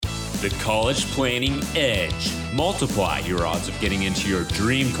The College Planning Edge. Multiply your odds of getting into your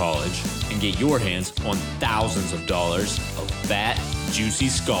dream college and get your hands on thousands of dollars of fat, juicy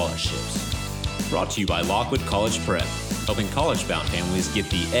scholarships. Brought to you by Lockwood College Prep, helping college-bound families get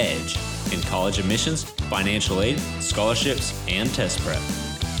the edge in college admissions, financial aid, scholarships, and test prep.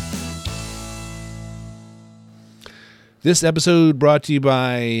 This episode brought to you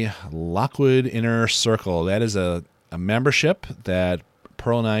by Lockwood Inner Circle. That is a membership that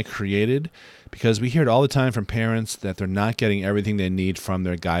Pearl and I created because we hear it all the time from parents that they're not getting everything they need from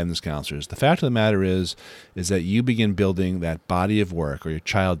their guidance counselors. The fact of the matter is that you begin building that body of work, or your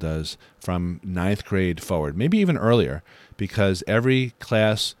child does, from ninth grade forward, maybe even earlier, because every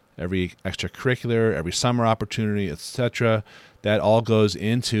class, every extracurricular, every summer opportunity, etc., that all goes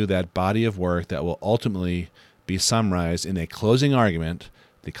into that body of work that will ultimately be summarized in a closing argument,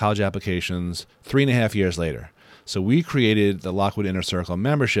 the college applications, 3.5 years later. So we created the Lockwood Inner Circle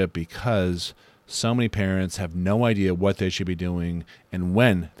membership because so many parents have no idea what they should be doing and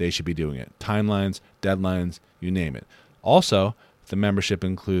when they should be doing it. Timelines, deadlines, you name it. Also, the membership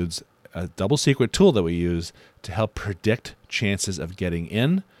includes a double secret tool that we use to help predict chances of getting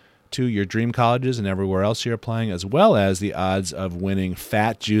in to your dream colleges and everywhere else you're applying, as well as the odds of winning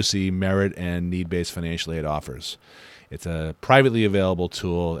fat, juicy merit and need-based financial aid offers. It's a privately available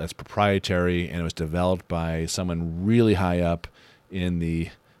tool that's proprietary, and it was developed by someone really high up in the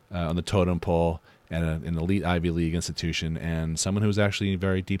on the totem pole at an elite Ivy League institution, and someone who was actually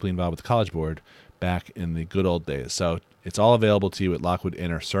very deeply involved with the College Board back in the good old days. So it's all available to you at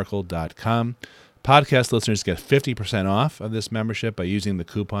lockwoodinnercircle.com. Podcast listeners get 50% off of this membership by using the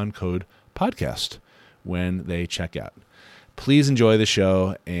coupon code PODCAST when they check out. Please enjoy the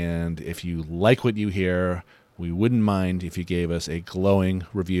show, and if you like what you hear, we wouldn't mind if you gave us a glowing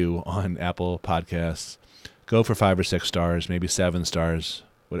review on Apple Podcasts. Go for 5 or 6 stars, maybe 7 stars,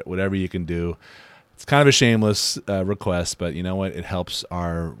 whatever you can do. It's kind of a shameless request, but you know what? It helps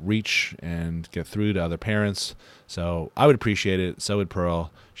our reach and get through to other parents. So I would appreciate it. So would Pearl.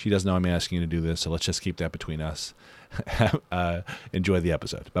 She doesn't know I'm asking you to do this, so let's just keep that between us. Enjoy the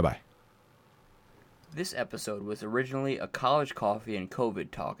episode. Bye-bye. This episode was originally a College Coffee and COVID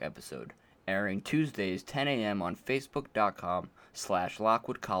Talk episode, airing Tuesdays 10 a.m. on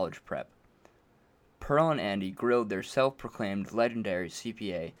Facebook.com/Lockwood College Prep. Pearl and Andy grilled their self-proclaimed legendary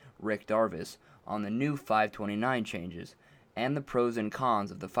CPA, Rick Darvis, on the new 529 changes and the pros and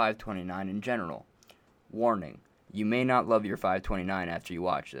cons of the 529 in general. Warning, you may not love your 529 after you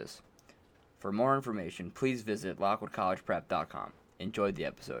watch this. For more information, please visit lockwoodcollegeprep.com. Enjoy the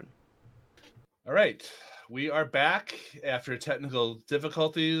episode. All right, we are back after technical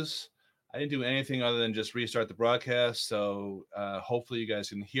difficulties. I didn't do anything other than just restart the broadcast, so hopefully you guys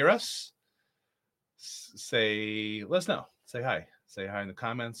can hear us. Let us know. Say hi. Say hi in the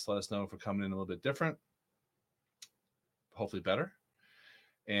comments. Let us know if we're coming in a little bit different. Hopefully better.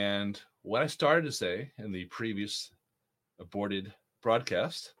 And what I started to say in the previous aborted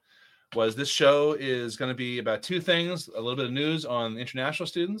broadcast was this show is going to be about 2 things: a little bit of news on international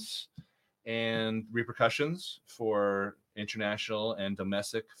students and repercussions for international and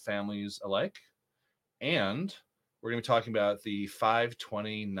domestic families alike. And we're going to be talking about the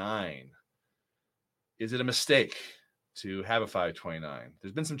 529. Is it a mistake to have a 529?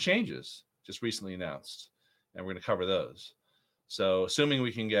 There's been some changes just recently announced, and we're going to cover those. So assuming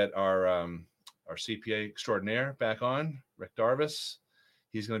we can get our CPA extraordinaire back on, Rick Darvis,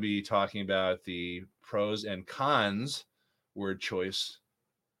 he's going to be talking about the pros and cons, word choice,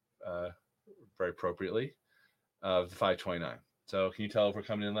 very appropriately, of the 529. So can you tell if we're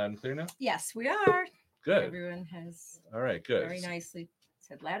coming in loud and clear now? Yes, we are. Good. Everyone has all right, good. Very nicely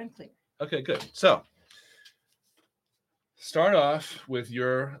said loud and clear. Okay, good. So start off with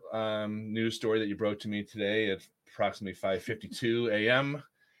your news story that you brought to me today at approximately 5:52 a.m.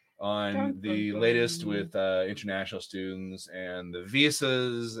 on the latest with international students and the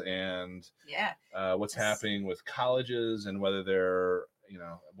visas and what's happening with colleges and whether they're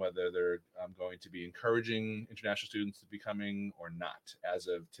going to be encouraging international students to be coming or not as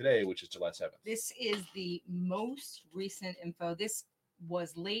of today, which is July 7th. This is the most recent info. This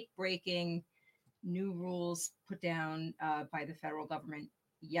was late breaking new rules put down by the federal government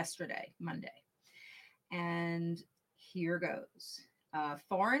yesterday, Monday. And here goes.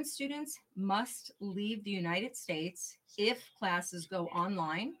 Foreign students must leave the United States if classes go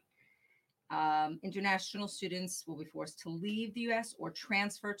online. International students will be forced to leave the U.S. or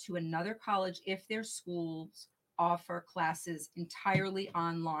transfer to another college if their schools offer classes entirely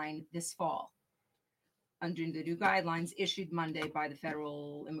online this fall, under the new guidelines issued Monday by the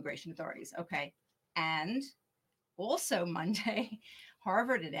federal immigration authorities. Okay. And also Monday,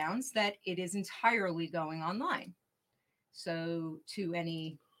 Harvard announced that it is entirely going online. So to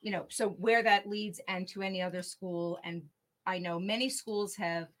any, so where that leads and to any other school. And I know many schools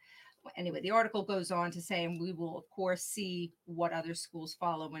have, anyway, the article goes on to say, and we will of course see what other schools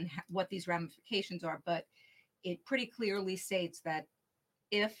follow and what these ramifications are, but it pretty clearly states that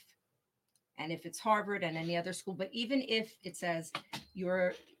if it's Harvard and any other school, but even if it says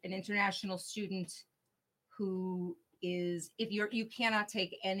you're an international student who is, if you cannot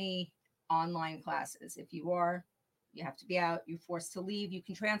take any online classes. If you are, you have to be out, you're forced to leave. You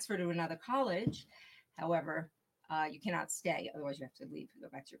can transfer to another college. However, you cannot stay. Otherwise, you have to leave and go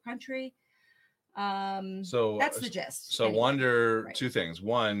back to your country. So that's the gist. So anyway. wonder Right. two things.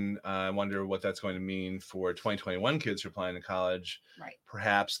 One, I wonder what that's going to mean for 2021 kids who are applying to college. Right.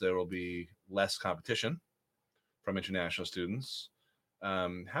 Perhaps there will be less competition from international students.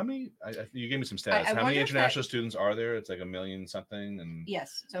 How many? You gave me some stats. How many international students are there? It's like 1 million something, and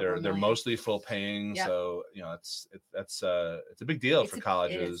yes, they're mostly full paying. Yep. So it's a big deal for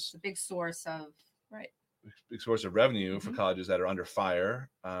colleges. It's a big source of big source of revenue for colleges that are under fire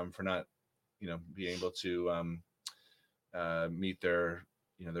for not being able to meet their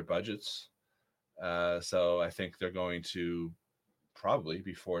their budgets. So I think they're going to probably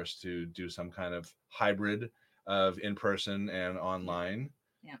be forced to do some kind of hybrid of in-person and online,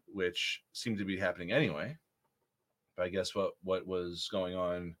 which seemed to be happening anyway. But I guess what was going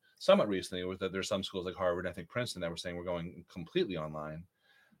on somewhat recently was that there's some schools like Harvard, I think Princeton, that were saying we're going completely online.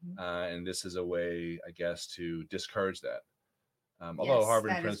 And this is a way, I guess, to discourage that. Although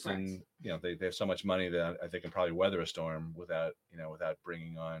Harvard and Princeton, they have so much money that they can probably weather a storm without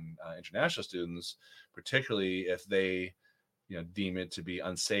bringing on international students, particularly if they deem it to be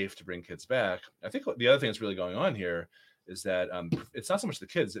unsafe to bring kids back. I think the other thing that's really going on here is that it's not so much the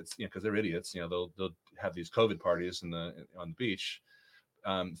kids, it's because they're idiots. They'll have these COVID parties on the beach.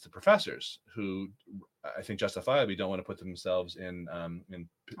 It's the professors who I think justifiably don't want to put themselves in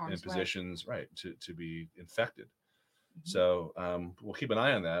positions to be infected. So we'll keep an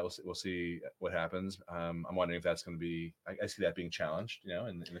eye on that. We'll see what happens. I'm wondering if that's going to be. I see that being challenged,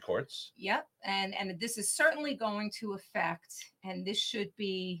 in the courts. Yep, and this is certainly going to affect, and this should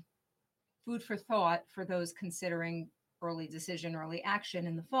be food for thought for those considering early decision, early action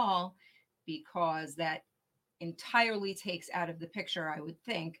in the fall, because that entirely takes out of the picture, I would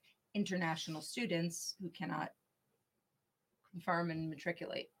think, international students who cannot confirm and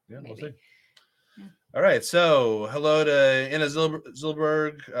matriculate. Yeah, maybe. We'll see. All right, so hello to Anna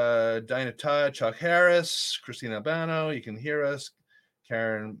Zilberg, Dinah Todd, Chuck Harris, Christine Albano. You can hear us.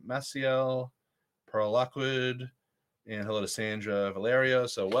 Karen Maciel, Pearl Lockwood, and hello to Sandra Valerio.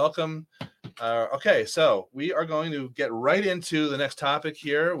 So welcome. Okay, so we are going to get right into the next topic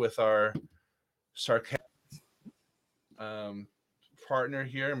here with our sarcastic partner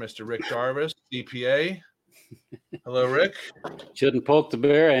here, Mr. Rick Darvis, CPA. Hello, Rick. Shouldn't poke the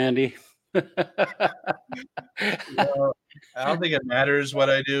bear, Andy. I don't think it matters what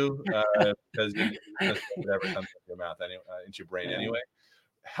I do because whatever comes into your mouth anyway, into your brain anyway.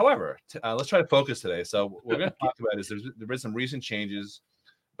 However, let's try to focus today. So what we're going to talk about is there's been some recent changes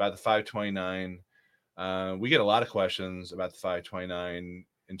about the 529. We get a lot of questions about the 529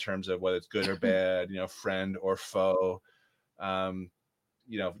 in terms of whether it's good or bad, friend or foe.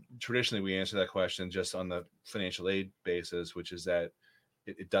 Traditionally we answer that question just on the financial aid basis, which is that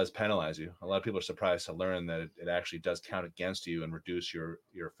it does penalize you. A lot of people are surprised to learn that it actually does count against you and reduce your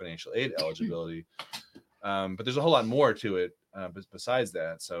financial aid eligibility. But there's a whole lot more to it besides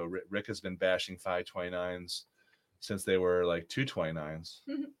that. So Rick has been bashing 529s since they were like 229s,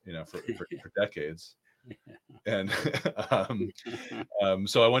 for decades. And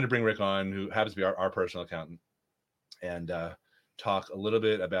so I wanted to bring Rick on, who happens to be our personal accountant, and talk a little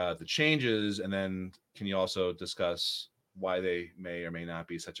bit about the changes. And then can you also discuss why they may or may not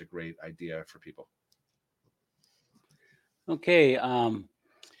be such a great idea for people? Okay. Can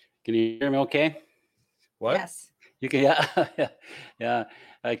you hear me okay? What? Yes. You can, yeah.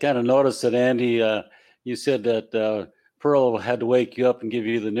 I kind of noticed that, Andy, you said that Pearl had to wake you up and give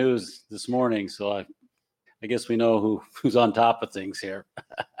you the news this morning. So I guess we know who's on top of things here.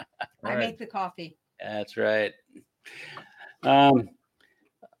 I make the coffee. That's right.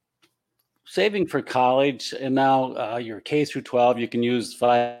 Saving for college, and now your K through 12, you can use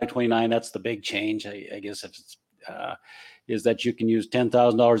 529. That's the big change, I guess, if it's, is that you can use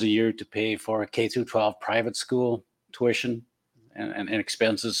 $10,000 a year to pay for a K through 12 private school tuition and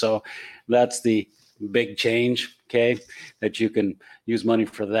expenses. So that's the big change, okay, that you can use money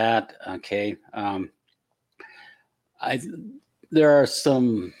for that, okay. I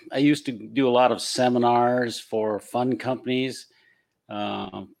used to do a lot of seminars for fund companies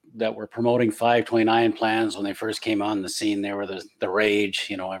that were promoting 529 plans when they first came on the scene. They were the rage.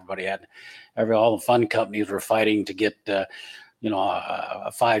 All the fund companies were fighting to get a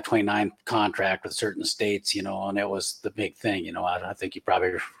 529 contract with certain states, and it was the big thing. I think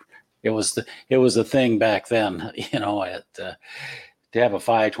it was the thing back then, to have a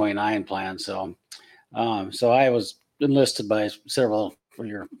 529 plan. So I was enlisted by several of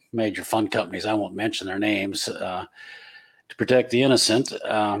your major fund companies. I won't mention their names, to protect the innocent.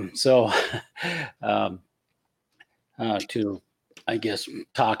 To, I guess,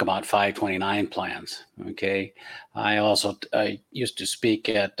 talk about 529 plans. Okay. I used to speak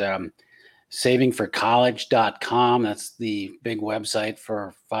at savingforcollege.com. That's the big website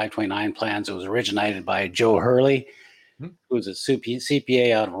for 529 plans. It was originated by Joe Hurley, who's a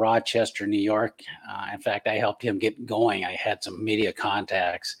CPA out of Rochester, New York. In fact, I helped him get going. I had some media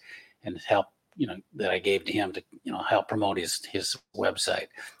contacts and help, that I gave to him to, help promote his website.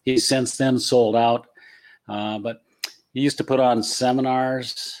 He's since then sold out, but he used to put on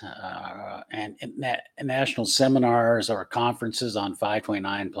seminars and national seminars or conferences on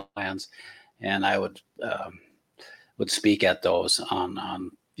 529 plans, and I would speak at those on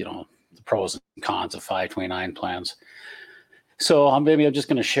the pros and cons of 529 plans. So maybe I'm just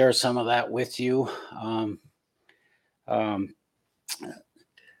going to share some of that with you.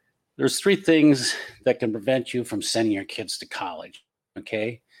 There's three things that can prevent you from sending your kids to college.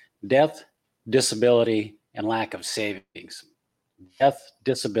 Okay, death, disability, and lack of savings. Death,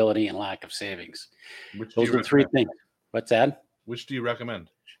 disability, and lack of savings. Those are the three things. What's that? Which do you recommend?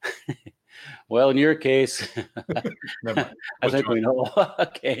 Well, in your case, I think we know.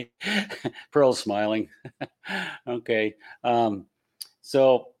 Okay. Pearl's smiling. Okay.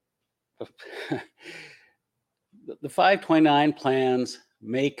 So the 529 plans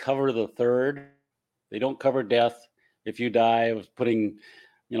may cover the third. They don't cover death. If you die of putting,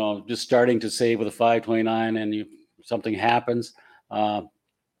 just starting to save with a 529 and something happens, then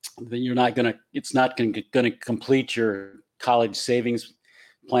it's not going to complete your college savings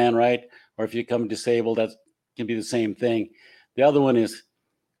plan, right? Or if you become disabled, that can be the same thing. The other one is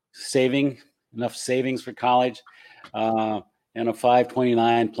saving enough savings for college, and a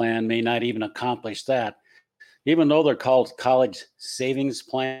 529 plan may not even accomplish that, even though they're called college savings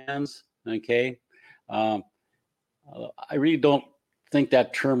plans. Okay, I really don't think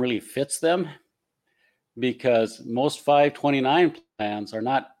that term really fits them, because most 529 plans are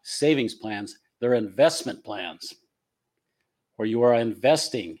not savings plans; they're investment plans, where you are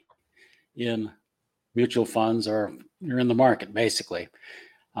investing in mutual funds, or you're in the market, basically.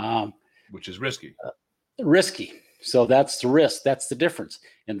 Which is risky. Risky. So that's the risk. That's the difference.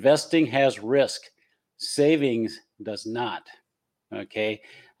 Investing has risk. Savings does not. Okay.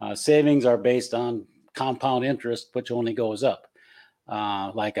 Savings are based on compound interest, which only goes up.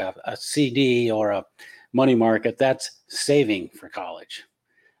 Like a CD or a money market, that's saving for college.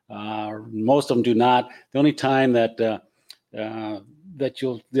 Most of them do not. The only time that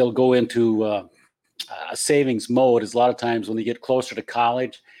they'll go into a savings mode is a lot of times when they get closer to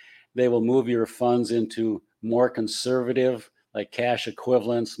college. They will move your funds into more conservative, like cash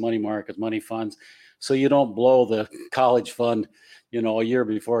equivalents, money markets, money funds, so you don't blow the college fund, a year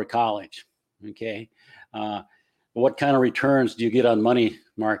before college. Okay. What kind of returns do you get on money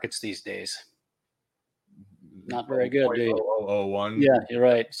markets these days? Not very good, do you? 0.0001. Yeah, you're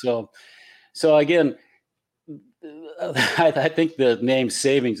right. So again, I think the name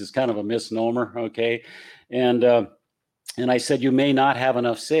savings is kind of a misnomer. Okay. And I said you may not have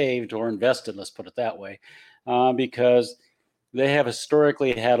enough saved or invested, let's put it that way, because they have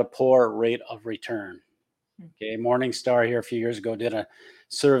historically had a poor rate of return. Okay. Morningstar here a few years ago did a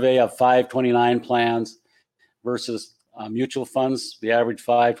survey of 529 plans versus mutual funds, the average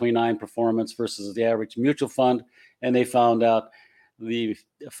 529 performance versus the average mutual fund. And they found out the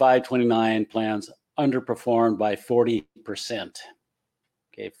 529 plans underperformed by 40%.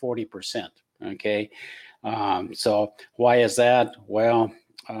 Okay. 40%. Okay. So why is that? Well,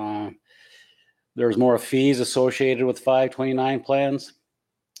 there's more fees associated with 529 plans.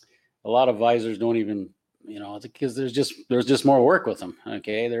 A lot of advisors don't even, because there's just more work with them.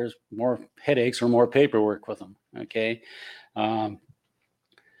 Okay. There's more headaches or more paperwork with them. Okay. And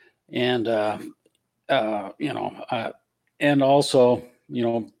also,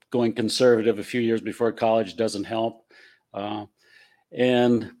 going conservative a few years before college doesn't help.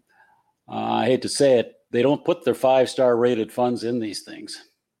 And I hate to say it, they don't put their 5-star rated funds in these things.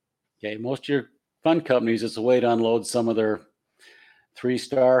 Okay. Most of your fund companies, it's a way to unload some of their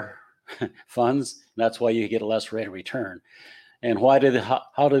 3-star funds. That's why you get a less rate of return. And how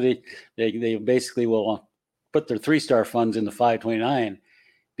do they basically will put their 3-star funds in the 529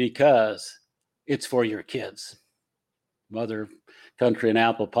 because it's for your kids. Mother country and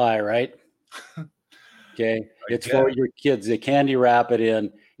apple pie, right? Okay. It's for your kids. They candy wrap it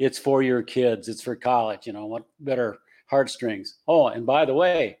in. It's for your kids. It's for college. What better heartstrings? Oh, and by the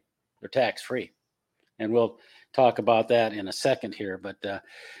way, they're tax free. And we'll talk about that in a second here. But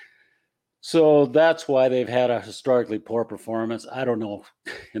so that's why they've had a historically poor performance. I don't know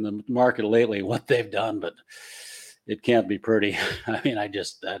in the market lately what they've done, but it can't be pretty. I mean, I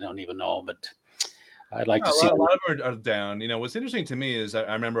don't even know, but I'd like to see. A lot of them are down. What's interesting to me is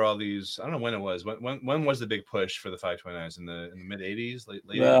I remember all these. I don't know when it was. When was the big push for the 529s in the mid 80s, late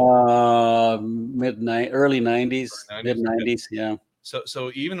 80s? Early 90s, mid 90s. Yeah.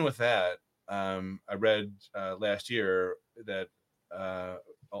 So even with that, I read last year that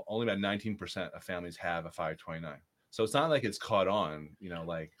only about 19% of families have a 529. So it's not like it's caught on,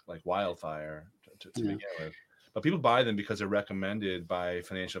 like wildfire to begin with. But people buy them because they're recommended by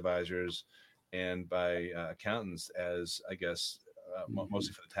financial advisors and by accountants as, I guess,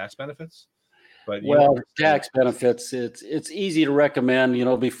 mostly for the tax benefits. But tax benefits, it's easy to recommend.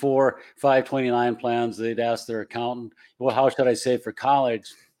 Before 529 plans, they'd ask their accountant, well, how should I save for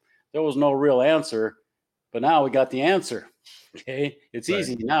college? There was no real answer, but now we got the answer. Okay, it's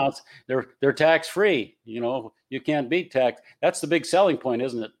easy now. They're tax free. You can't beat tax. That's the big selling point,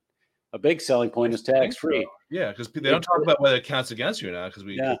 isn't it? A big selling point is tax free. Yeah, because they don't talk about whether it counts against you now, because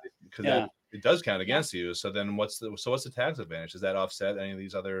it does count against you. So then what's the tax advantage? Does that offset any of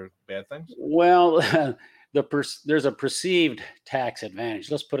these other bad things? Well, there's a perceived tax advantage.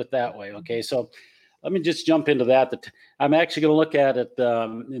 Let's put it that way. Okay, so let me just jump into that. I'm actually going to look at it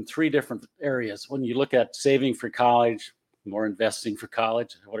in 3 different areas. When you look at saving for college or investing for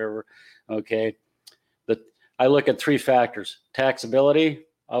college, whatever, okay, I look at 3 factors: taxability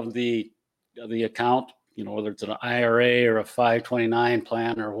of the account, whether it's an IRA or a 529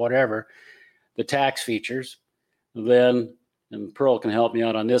 plan or whatever, the tax features, then, and Pearl can help me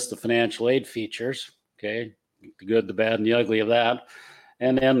out on this, the financial aid features, okay, the good, the bad, and the ugly of that,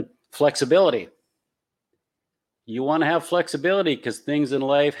 and then flexibility. You want to have flexibility because things in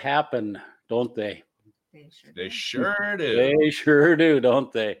life happen, don't they? They sure do. They sure do,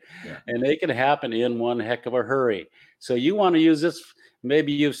 don't they? Yeah. And they can happen in one heck of a hurry. So you want to use this.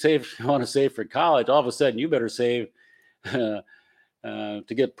 Maybe you want to save for college. All of a sudden, you better save to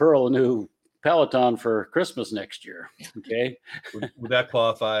get Pearl a new Peloton for Christmas next year. Okay. Would that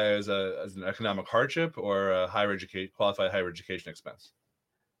qualify as an economic hardship or a qualified higher education expense?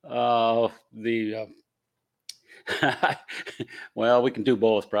 Well, we can do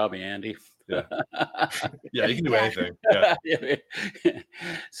both, probably, Andy. Yeah. Yeah, you can do anything. Yeah.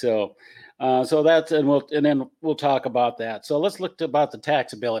 So that's, and then we'll talk about that. So let's look about the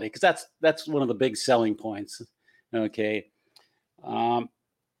taxability, because that's one of the big selling points. Okay.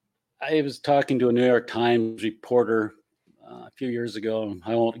 I was talking to a New York Times reporter a few years ago.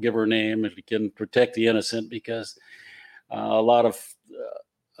 I won't give her name if we can protect the innocent, because a lot of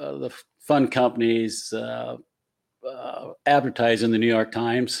the fund companies advertise in the New York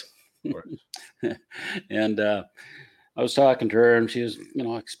Times. And I was talking to her, and she was,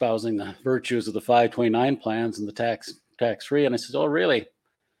 espousing the virtues of the 529 plans and the tax free. And I said, "Oh, really?"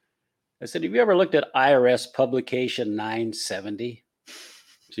 I said, "Have you ever looked at IRS publication 970?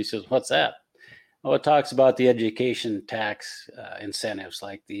 She says, "What's that?" "Oh, it talks about the education tax incentives,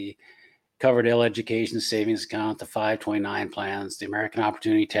 like the Coverdell Education Savings Account, the 529 plans, the American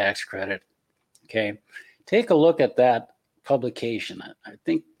Opportunity Tax Credit." Okay, take a look at that publication. I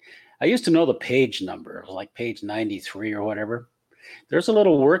think I used to know the page number, like page 93 or whatever. There's a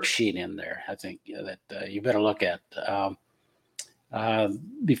little worksheet in there, I think, that you better look at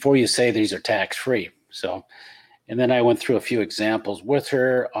before you say these are tax-free. So, and then I went through a few examples with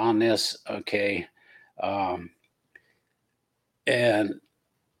her on this. Okay. And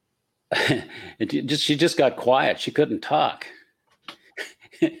she just got quiet. She couldn't talk.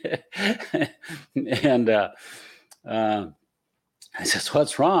 And I says,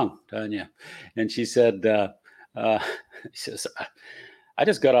 "What's wrong, Tanya?" And she said, "I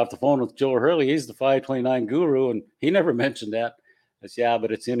just got off the phone with Joe Hurley. He's the 529 guru, and he never mentioned that." I said, "Yeah,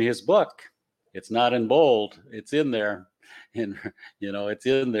 but it's in his book. It's not in bold. It's in there, and it's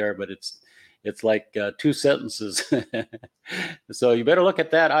in there, but it's like 2 sentences." So you better look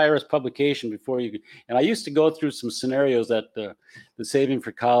at that IRS publication before you. And I used to go through some scenarios at the Saving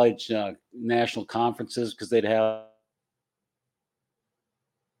for College national conferences, because they'd have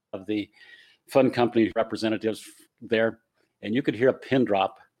of the fund company representatives there, and you could hear a pin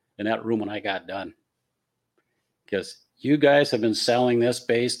drop in that room when I got done, because you guys have been selling this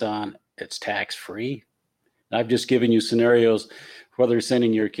based on it's tax free. I've just given you scenarios, whether you're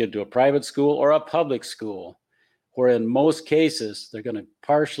sending your kid to a private school or a public school, where in most cases, they're going to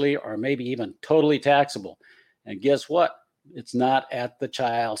partially or maybe even totally taxable. And guess what? It's not at the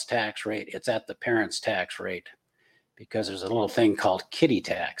child's tax rate. It's at the parent's tax rate, because there's a little thing called kiddie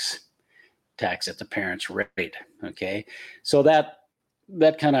tax at the parent's rate. Okay. So that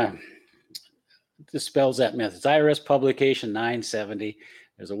kind of dispels that myth. It's IRS publication 970.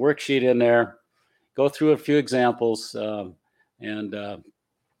 There's a worksheet in there. Go through a few examples, and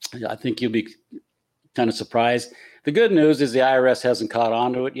I think you'll be kind of surprised. The good news is the IRS hasn't caught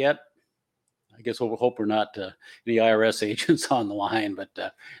on to it yet. I guess we'll hope we're not the IRS agents on the line, but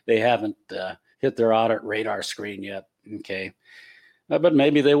they haven't hit their audit radar screen yet. Okay, but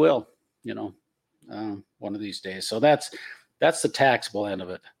maybe they will. One of these days. So that's the taxable end of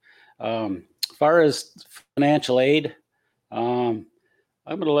it. As far as financial aid, I'm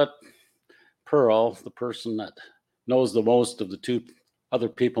going to let Pearl, the person that knows the most of the two other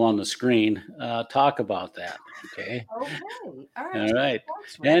people on the screen, talk about that. Okay. Okay. All right. All right.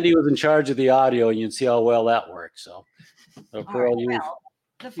 Thanks, Rick. Andy was in charge of the audio, and you can see how well that works. So All Pearl, right, you. well,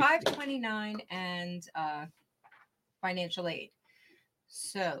 the 529 and financial aid.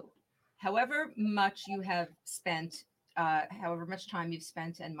 So, however much you have spent, however much time you've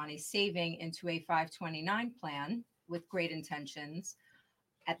spent and money saving into a 529 plan with great intentions,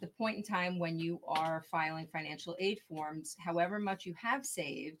 at the point in time when you are filing financial aid forms, however much you have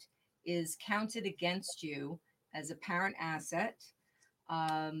saved is counted against you as a parent asset,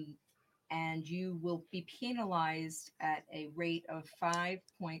 and you will be penalized at a rate of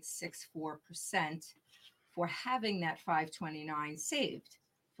 5.64% for having that 529 saved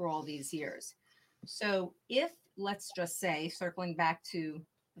for all these years. So if, let's just say, circling back to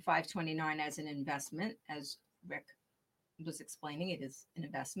the 529 as an investment, as Rick was explaining, it is an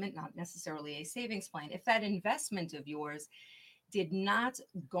investment, not necessarily a savings plan. If that investment of yours did not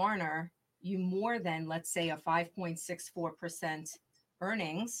garner you more than, let's say, a 5.64%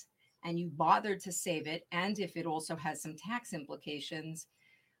 earnings, and you bothered to save it, and if it also has some tax implications,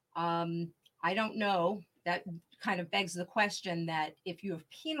 I don't know. That kind of begs the question that if you have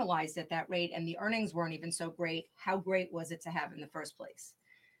penalized at that rate and the earnings weren't even so great, how great was it to have in the first place?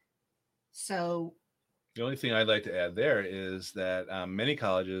 So the only thing I'd like to add there is that many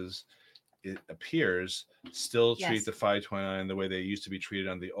colleges, it appears, still treat Yes. the 529 the way they used to be treated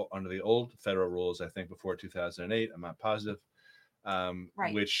under the old federal rules. I think before 2008, I'm not positive,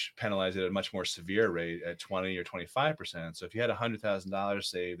 Right. which penalized it at a much more severe rate at 20 or 25%. So if you had $100,000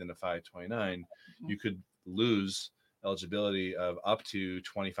 saved in the 529, you could lose eligibility of up to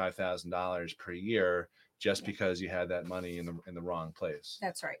 $25,000 per year just because you had that money in the wrong place.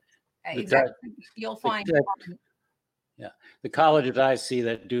 that's right. The Exactly. You'll find The colleges I see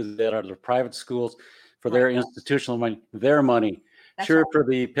that do that are the private schools for their institutional money, their money. That's Sure, right. for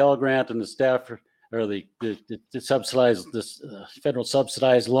the Pell Grant and the staff or the subsidized, this federal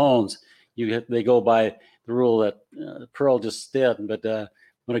subsidized loans, they go by the rule that Pearl just did. But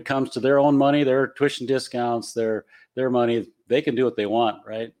when it comes to their own money, their tuition discounts, their money, they can do what they want,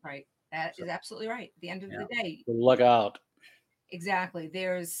 right? right. That is absolutely right. At the end of the day, Look out. exactly.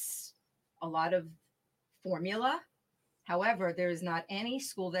 There's a lot of formula. However, there is not any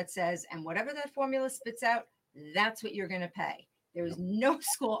school that says, and whatever that formula spits out, that's what you're going to pay. There is no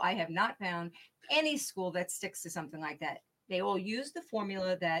school, I have not found any school that sticks to something like that. They all use the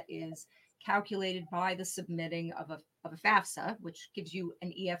formula that is calculated by the submitting of a FAFSA, which gives you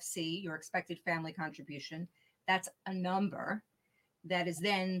an EFC, your expected family contribution. That's a number that is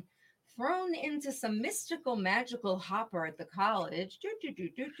then thrown into some mystical, magical hopper at the college,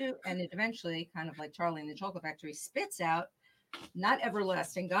 and it eventually, kind of like Charlie and the Chocolate Factory, spits out, not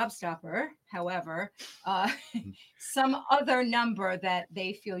everlasting gobstopper, however, some other number that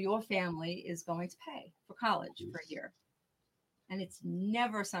they feel your family is going to pay for college for a year. And it's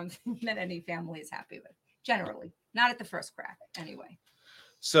never something that any family is happy with, generally, not at the first crack, anyway.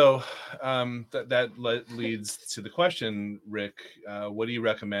 So that leads to the question, Rick, what do you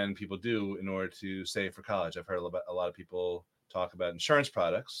recommend people do in order to save for college? I've heard a lot of people talk about insurance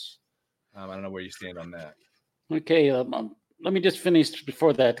products. I don't know where you stand on that. Okay, let me just finish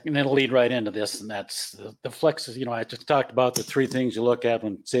before that, and it'll lead right into this, and that's the flex. I just talked about the three things you look at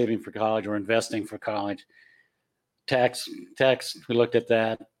when saving for college or investing for college. Tax, we looked at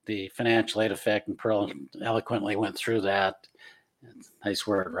that. The financial aid effect, and Pearl eloquently went through that. Nice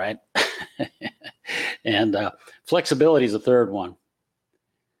word, right? And flexibility is the third one.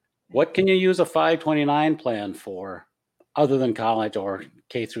 What can you use a 529 plan for other than college or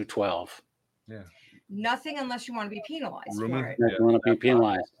K through 12? Yeah. Nothing unless you want to be penalized for it. You want to be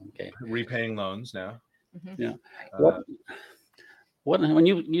penalized. Okay. Repaying loans now. Mhm. Yeah. Uh, When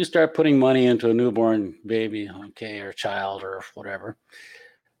you start putting money into a newborn baby, okay, or child or whatever,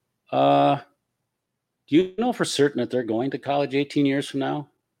 do you know for certain that they're going to college 18 years from now?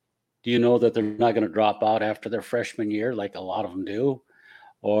 Do you know that they're not going to drop out after their freshman year like a lot of them do?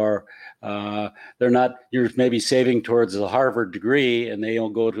 Or they're not, you're maybe saving towards a Harvard degree and they'll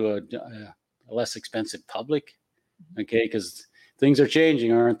go to a less expensive public, okay? Because things are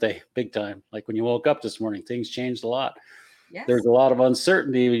changing, aren't they? Big time. Like when you woke up this morning, things changed a lot. Yes. There's a lot of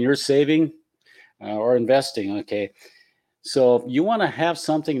uncertainty when you're saving or investing, okay? So you want to have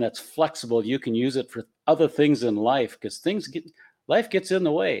something that's flexible. You can use it for other things in life because life gets in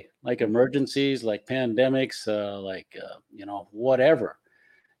the way, like emergencies, like pandemics, whatever.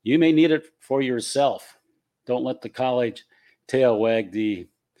 You may need it for yourself. Don't let the college tail wag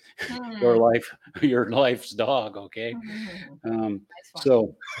your life's dog. Okay. Mhm. Um, Nice one.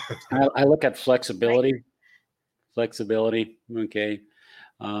 so I look at flexibility. Okay.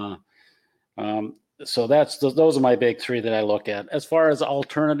 Uh, so those are my big three that I look at. As far as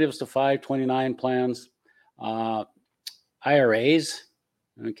alternatives to 529 plans, IRAs,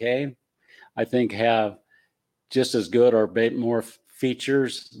 okay, I think have just as good or more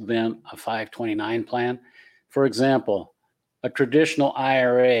features than a 529 plan. For example, a traditional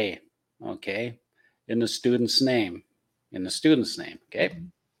IRA, okay, in the student's name, okay. Mhm.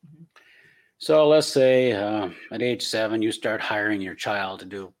 So let's say at age 7, you start hiring your child to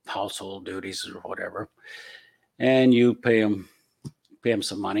do household duties or whatever, and you pay them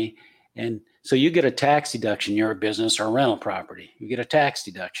some money. And so you get a tax deduction. You're a business or a rental property. You get a tax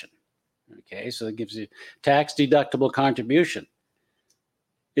deduction. Okay, so it gives you tax deductible contribution.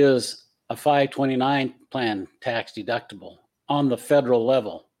 Is a 529 plan tax deductible on the federal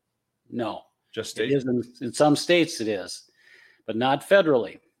level? No. just It state. is in some states it is, but not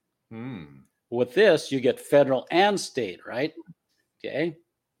federally. Hmm. With this, you get federal and state, right? Okay.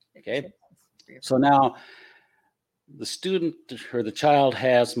 Okay. So now the student or the child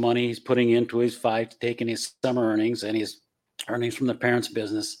has money he's putting into his taking his summer earnings and his earnings from the parents'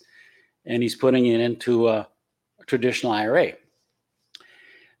 business, and he's putting it into a traditional IRA.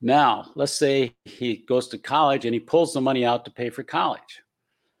 Now, let's say he goes to college and he pulls the money out to pay for college.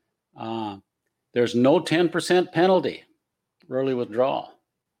 There's no 10% penalty, early withdrawal,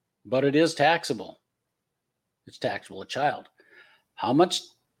 but it is taxable. It's taxable a child. How much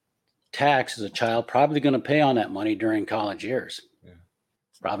tax is a child probably going to pay on that money during college years? Yeah.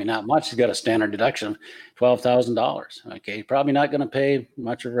 Probably not much. He's got a standard deduction of $12,000. Okay, probably not going to pay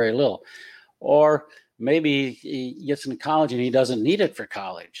much or very little. Or maybe he gets into college and he doesn't need it for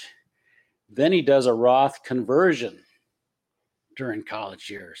college. Then he does a Roth conversion during college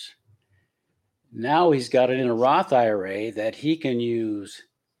years. Now he's got it in a Roth IRA that he can use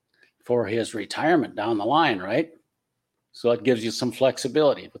for his retirement down the line, right? So it gives you some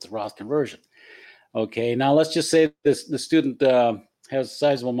flexibility with the Roth conversion. Okay, now let's just say the student has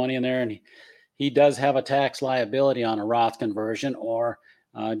sizable money in there and he does have a tax liability on a Roth conversion or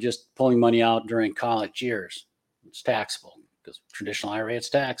just pulling money out during college years. It's taxable because traditional IRA, it's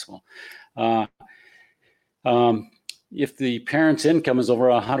taxable. If the parent's income is over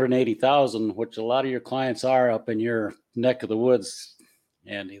 180,000, which a lot of your clients are up in your neck of the woods,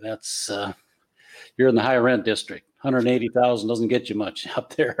 Andy, that's you're in the high rent district. 180,000 doesn't get you much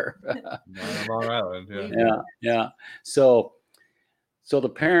up there. Not on Long Island. Yeah. Yeah. So the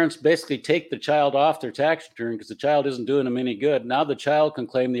parents basically take the child off their tax return because the child isn't doing them any good. Now the child can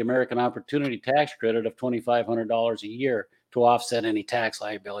claim the American Opportunity Tax Credit of $2,500 a year to offset any tax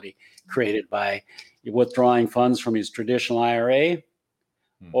liability created by withdrawing funds from his traditional IRA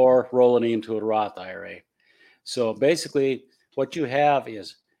or rolling into a Roth IRA. So basically what you have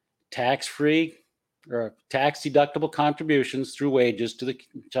is tax-free or tax deductible contributions through wages to the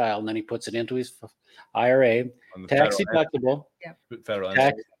child, and then he puts it into his IRA, On the tax federal deductible, and- federal and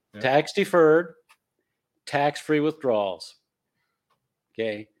tax, state. Yeah. tax deferred, tax-free withdrawals.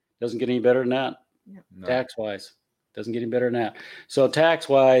 Okay, doesn't get any better than that. No. Tax-wise, doesn't get any better than that. So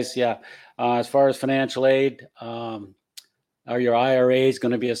tax-wise, yeah. As far as financial aid, are your IRAs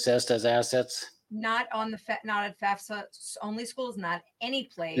going to be assessed as assets? Not on not at FAFSA only schools, not any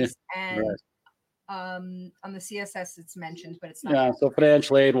place, and right. on the CSS it's mentioned, but it's not. Yeah. So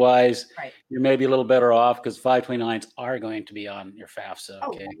financial aid wise, Right. you may be a little better off because 529s are going to be on your FAFSA.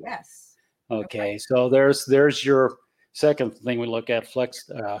 Okay. Oh, yes. Okay. So there's your second thing we look at: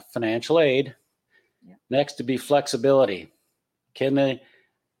 financial aid. Yeah. Next to be flexibility.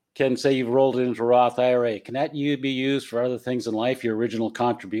 Can say you've rolled it into a Roth IRA. Can that be used for other things in life? Your original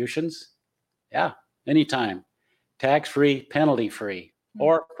contributions? Yeah, anytime. Tax-free, penalty-free.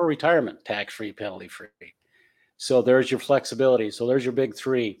 or for retirement, tax-free, penalty-free. So there's your flexibility. So there's your big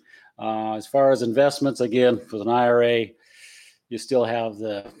three. As far as investments, again, with an IRA, you still have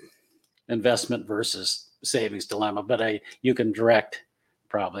the investment versus savings dilemma, but you can direct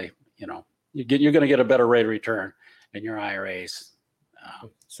probably, you're going to get a better rate of return in your IRAs.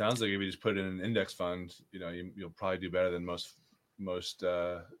 Sounds like if you just put it in an index fund, you'll probably do better than most funds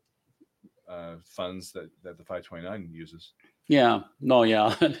that the 529 uses. Yeah, no,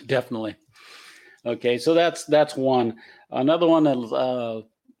 yeah, definitely. Okay, so that's one. Another one that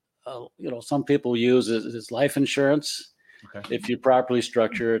some people use is life insurance. Okay. If you properly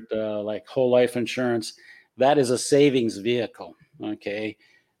structure it, like whole life insurance, that is a savings vehicle. Okay,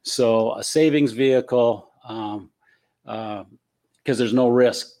 so a savings vehicle, because there's no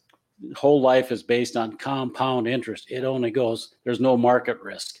risk. Whole life is based on compound interest. It only goes, there's no market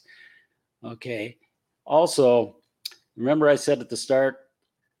risk. Okay. Also, remember I said at the start,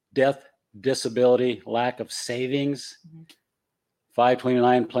 death, disability, lack of savings.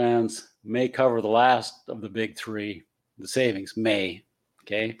 529 plans may cover the last of the big three. The savings may.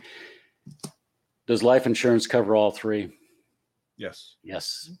 Okay. Does life insurance cover all three? Yes.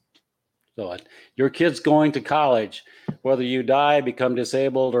 Yes. So your kid's going to college, whether you die, become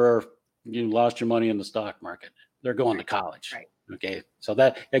disabled, or you lost your money in the stock market, they're going to college. Right. Okay. So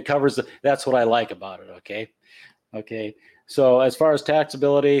that it covers that's what I like about it. Okay. Okay. So as far as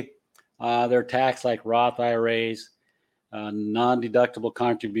taxability, they're taxed like Roth IRAs, non-deductible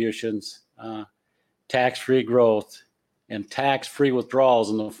contributions, tax-free growth, and tax-free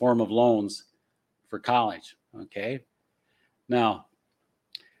withdrawals in the form of loans for college. Okay. Now,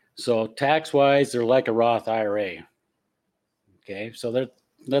 so tax-wise, they're like a Roth IRA. Okay, so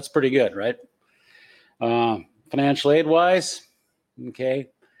that's pretty good, right? Financial aid-wise, okay,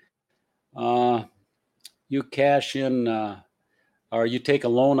 you cash in or you take a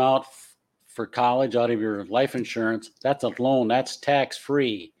loan out for college out of your life insurance. That's a loan. That's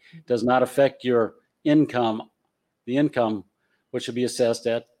tax-free. Does not affect your income. The income, which should be assessed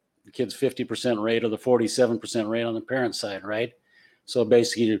at the kid's 50% rate or the 47% rate on the parent side, right? So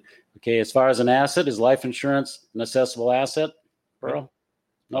basically, okay, as far as an asset, is life insurance an assessable asset, Pearl?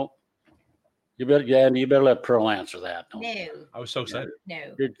 Nope. You better let Pearl answer that. No. I was so excited.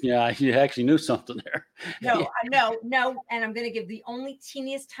 No. You actually knew something there. No. And I'm going to give the only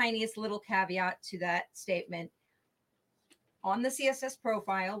tiniest little caveat to that statement. On the CSS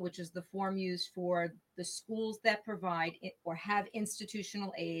profile, which is the form used for the schools that provide or have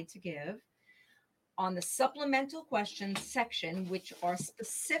institutional aid to give, on the supplemental questions section, which are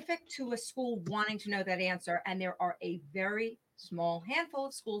specific to a school wanting to know that answer, and there are a very small handful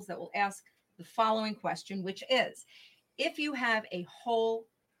of schools that will ask the following question, which is, if you have a whole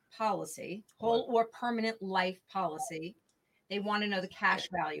policy, whole or permanent life policy, they want to know the cash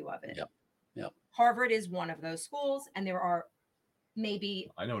value of it. Yep. Harvard is one of those schools, and there are maybe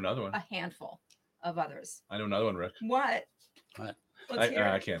I know another one. a handful of others. I know another one, Rick. What? What? Let's hear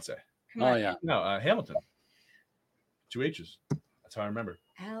I it. can't say. Come Oh on. yeah. No, Hamilton. 2 H's. That's how I remember.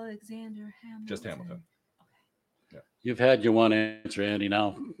 Alexander Hamilton. Just Hamilton. You've had your one answer, Andy.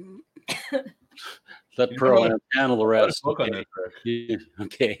 Now let You Pearl wrote handle the I wrote a rest. book on Okay. this, Rick.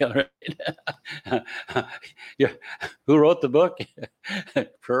 Okay, all right. Yeah. Who wrote the book?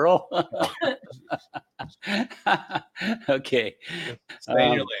 Pearl. Okay. Stay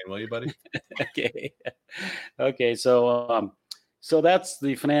in your lane, will you, buddy? Okay. Okay. So that's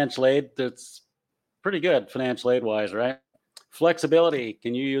the financial aid. That's pretty good financial aid wise, right? Flexibility.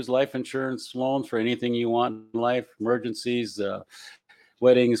 Can you use life insurance loans for anything you want in life? Emergencies,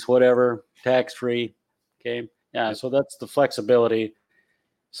 weddings, whatever, tax free. Okay. Yeah. So that's the flexibility.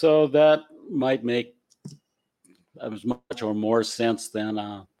 So that might make as much or more sense than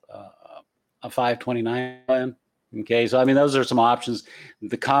a 529 plan. Okay. So, I mean, those are some options,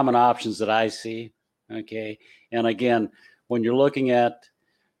 the common options that I see. Okay. And again, when you're looking at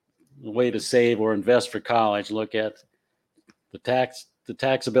the way to save or invest for college, look at the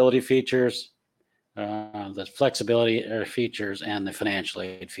taxability features, the flexibility features, and the financial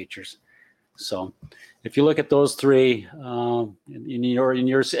aid features. So if you look at those three,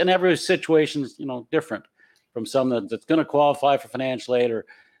 in every situation is, different from someone that's going to qualify for financial aid or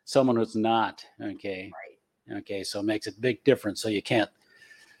someone who's not. Okay. Right. Okay. So it makes a big difference. So you can't,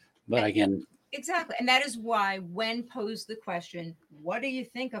 but again, Exactly. And that is why when posed the question, what do you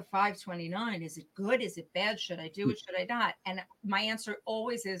think of 529? Is it good? Is it bad? Should I do it? Should I not? And my answer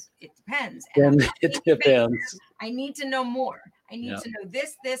always is, it depends. And then it depends. I need to know more. I need Yeah. to know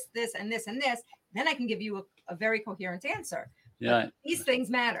this, and this, and this. Then I can give you a very coherent answer. Yeah. But these things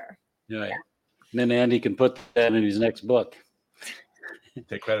matter. Yeah. And then Andy can put that in his next book.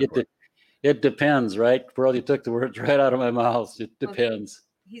 Take credit It, for it. it depends, right? Bro, you took the words right out of my mouth. It Well, depends.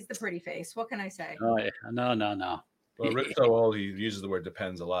 He's the pretty face. What can I say? Oh, yeah. No. Well, Rick's so old, he uses the word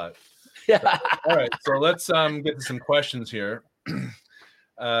depends a lot. Yeah. All right, so let's get to some questions here.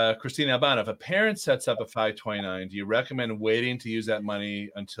 Christina Albano, if a parent sets up a 529, do you recommend waiting to use that money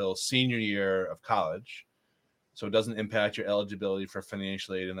until senior year of college so it doesn't impact your eligibility for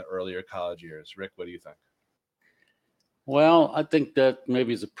financial aid in the earlier college years? Rick, what do you think? Well, I think that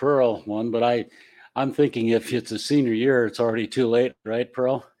maybe is a Pearl one, but I'm thinking if it's a senior year, it's already too late, right,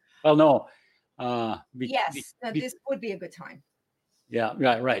 Pearl? Well, no. Yes, this would be a good time. Yeah,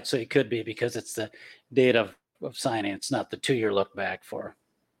 right. So it could be because it's the date of signing. It's not the 2-year look back for.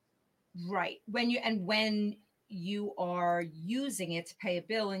 Right. When you are using it to pay a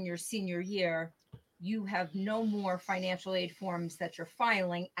bill in your senior year, you have no more financial aid forms that you're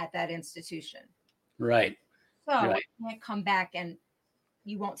filing at that institution. Right. So Right. you can't come back and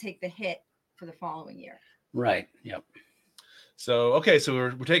you won't take the hit for the following year. Right. Yep. So, okay, so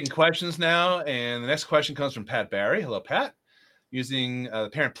we're taking questions now, and the next question comes from Pat Barry. Hello, Pat. Using the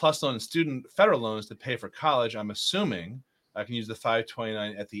Parent Plus loan and student federal loans to pay for college, I'm assuming I can use the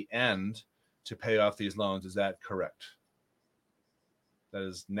 529 at the end to pay off these loans. Is that correct? That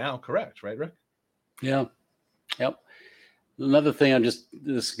is now correct, right, Rick? Yeah. Yep. Another thing, this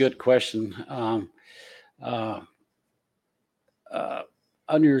is a good question. Under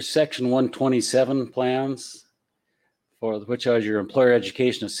your Section 127 plans, for which are your employer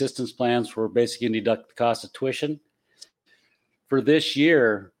education assistance plans, where basically you deduct the cost of tuition. For this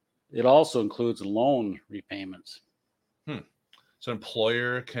year, it also includes loan repayments. So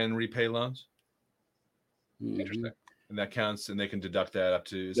employer can repay loans? Mhm. Interesting. And that counts, and they can deduct that up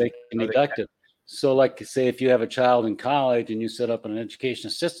to. They can deduct it. So, like, say, if you have a child in college and you set up an education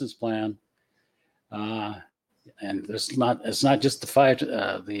assistance plan, and it's not just the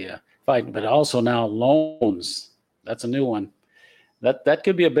five, but also now loans. That's a new one. That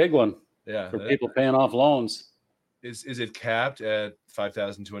could be a big one. Yeah. For people paying off loans. Is it capped at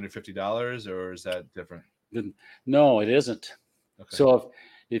 $5,250, or is that different? No, it isn't. Okay. So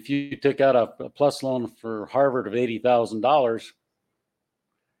if you took out a plus loan for Harvard of $80,000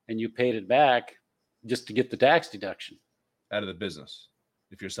 and you paid it back just to get the tax deduction out of the business,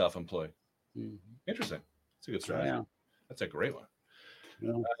 if you're self-employed. Mm-hmm. Interesting. It's a good strategy. Yeah. That's a great one.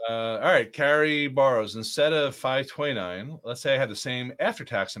 Yeah. All right, Carrie borrows. Instead of 529, let's say I have the same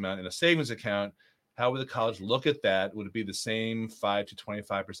after-tax amount in a savings account. How would the college look at that? Would it be the same 5 to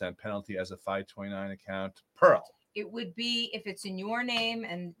 25% penalty as a 529 account? Pearl. It would be if it's in your name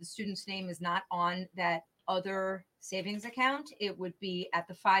and the student's name is not on that other savings account, it would be at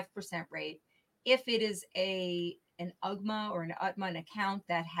the 5% rate. If it is an UGMA or an UTMA account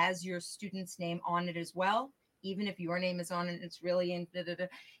that has your student's name on it as well, even if your name is on it, it's really in, if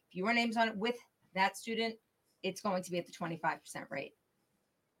your name's on it with that student, it's going to be at the 25% rate.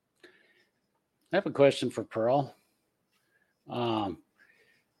 I have a question for Pearl.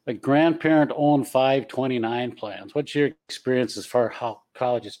 A grandparent owned 529 plans. What's your experience as far as how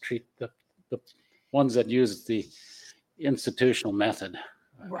colleges treat the ones that use the institutional method?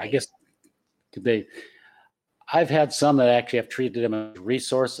 Right. I guess I've had some that actually have treated them as a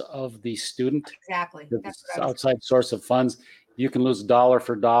resource of the student. Exactly. That's what outside source of funds. You can lose dollar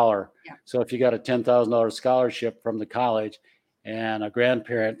for dollar. Yeah. So if you got a $10,000 scholarship from the college and a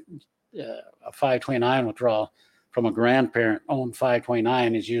grandparent, a 529 withdrawal from a grandparent owned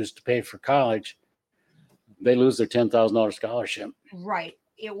 529 is used to pay for college, they lose their $10,000 scholarship. Right.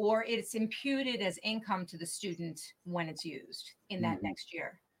 Or it's imputed as income to the student when it's used in that next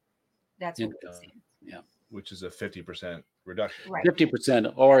year. That's what we're seeing. Yeah. Which is a 50% reduction. Right.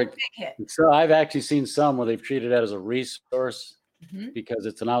 50%. Or Big hit. so I've actually seen some where they've treated that as a resource because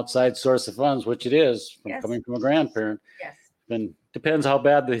it's an outside source of funds, which it is coming from a grandparent. Yes. Then depends how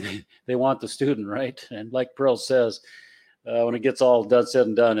bad they want the student, right? And like Pearl says, when it gets all done, said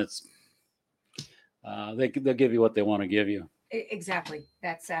and done, it's they'll give you what they want to give you. Exactly.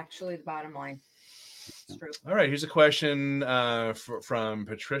 That's actually the bottom line. It's true. All right, here's a question from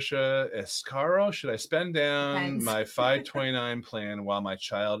Patricia Escaro. Should I spend down my 529 plan while my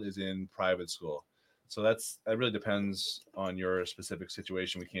child is in private school? So that really depends on your specific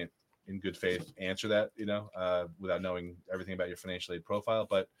situation. We can't, in good faith, answer that, without knowing everything about your financial aid profile.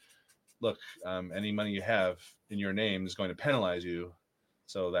 But look, any money you have in your name is going to penalize you.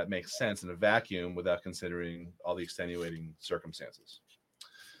 So that makes sense in a vacuum without considering all the extenuating circumstances.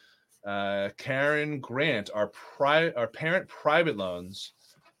 Karen Grant, are parent private loans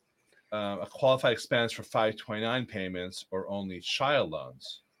a qualified expense for 529 payments or only child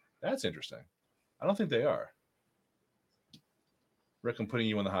loans? That's interesting. I don't think they are. Rick, I'm putting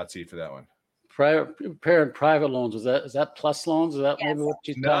you on the hot seat for that one. Private loans, is that plus loans? Is that maybe Yes. what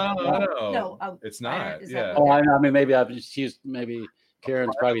she's No, talking about? No, it's fire, not. is that Yeah. what- Oh, I mean, maybe I've just used, maybe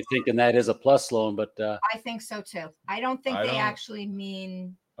Karen's probably thinking that is a plus loan, but I think so too. I don't think I they don't- actually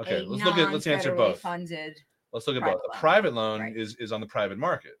mean Okay, a let's answer non-federally both. funded. Let's look at private both. A loan. private loan Right. is on the private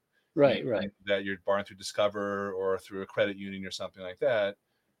market. right. That you're borrowing through Discover or through a credit union or something like that.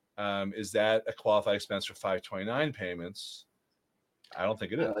 Is that a qualified expense for 529 payments? I don't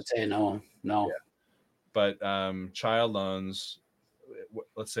think it I is. would say no. Yeah. But child loans,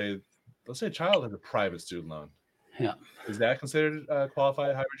 let's say a child has a private student loan. Yeah. Is that considered a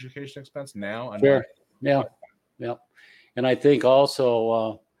qualified higher education expense now? Sure. Yeah. And I think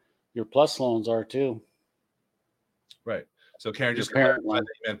also your plus loans are too. Right. So Karen, Your just parent clarify loan.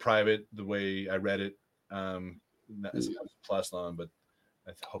 that you meant private the way I read it. That's a plus loan, but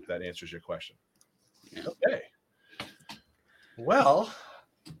I hope that answers your question. Yeah. Okay. Well,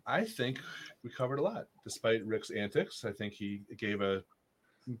 I think we covered a lot, despite Rick's antics. I think he gave a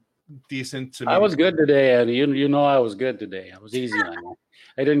decent to me. I was good today, Andy. You know I was good today. I was easy on you.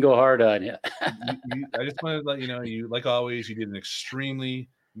 I didn't go hard on you. I just wanted to let you know, you, like always, you did an extremely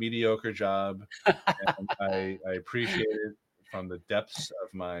mediocre job. And I appreciate it from the depths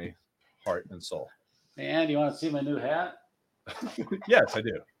of my heart and soul. Hey, Andy, you want to see my new hat? Yes, I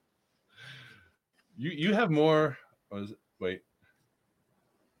do. You have more. Wait.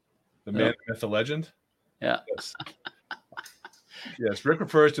 The man, the myth, the legend? Yeah. Yes. Yes, Rick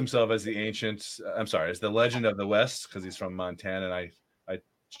refers to himself as the ancient, as the legend of the West, because he's from Montana, and I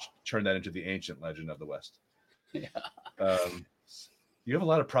turned that into the ancient legend of the West. Yeah. You have a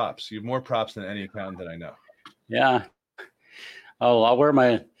lot of props. You have more props than any accountant that I know. Yeah. Oh, I'll wear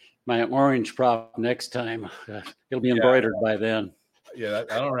my orange prop next time. It'll be embroidered by then. Yeah,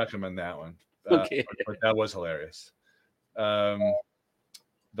 I don't recommend that one. Okay. But that was hilarious.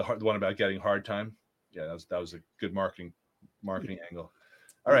 The one about getting hard time. Yeah, that was a good marketing angle.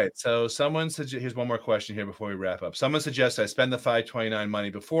 All right, so here's one more question here before we wrap up. Someone suggests I spend the 529 money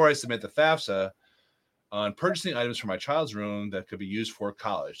before I submit the FAFSA on purchasing items for my child's room that could be used for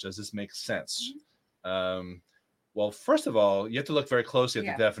college. Does this make sense? Well, first of all, you have to look very closely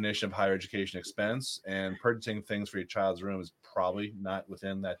at the definition of higher education expense, and purchasing things for your child's room is probably not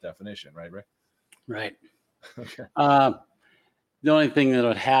within that definition, right, Rick? Right. Okay. The only thing that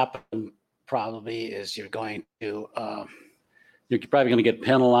would happen probably is you're probably going to get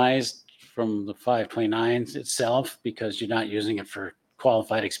penalized from the 529s itself because you're not using it for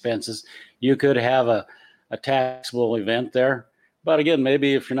qualified expenses. You could have a taxable event there, but again,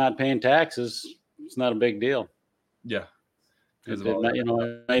 maybe if you're not paying taxes, it's not a big deal. Yeah. It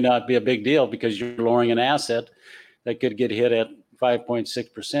may not be a big deal because you're lowering an asset that could get hit at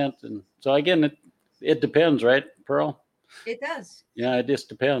 5.6%. And so again, it depends, right, Pearl? It does. Yeah, it just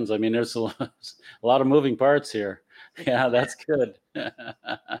depends. I mean, there's a lot of moving parts here. Yeah, that's good. You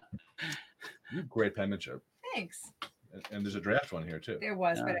have great penmanship. Thanks. And there's a draft one here too. There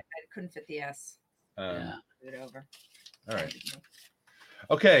was, but I couldn't fit the S. Yeah. Put it over. All right.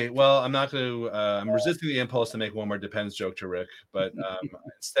 Okay. Well, I'm not going to. I'm resisting the impulse to make one more depends joke to Rick, but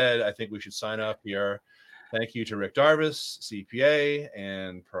instead, I think we should sign off here. Thank you to Rick Darvis, CPA,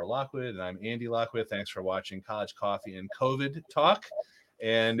 and Pearl Lockwood, and I'm Andy Lockwood. Thanks for watching College Coffee and COVID Talk,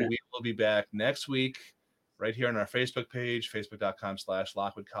 and we will be back next week right here on our Facebook page,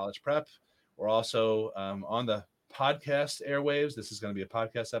 facebook.com/Lockwood College Prep. We're also on the podcast airwaves. This is going to be a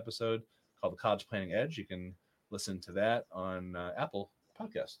podcast episode called The College Planning Edge. You can listen to that on Apple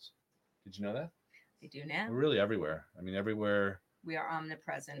Podcasts. Did you know that? I do now. We're really everywhere. I mean, everywhere. We are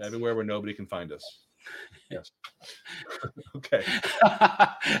omnipresent. Everywhere where nobody can find us. Yes. Okay.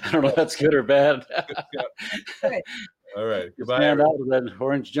 I don't know if that's good or bad. Good. All right. Goodbye. Stand out with that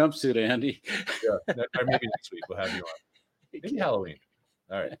orange jumpsuit, Andy. Yeah. Or maybe next week we'll have you on. Maybe Halloween.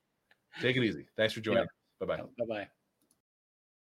 All right. Take it easy. Thanks for joining. Bye-bye. Bye-bye.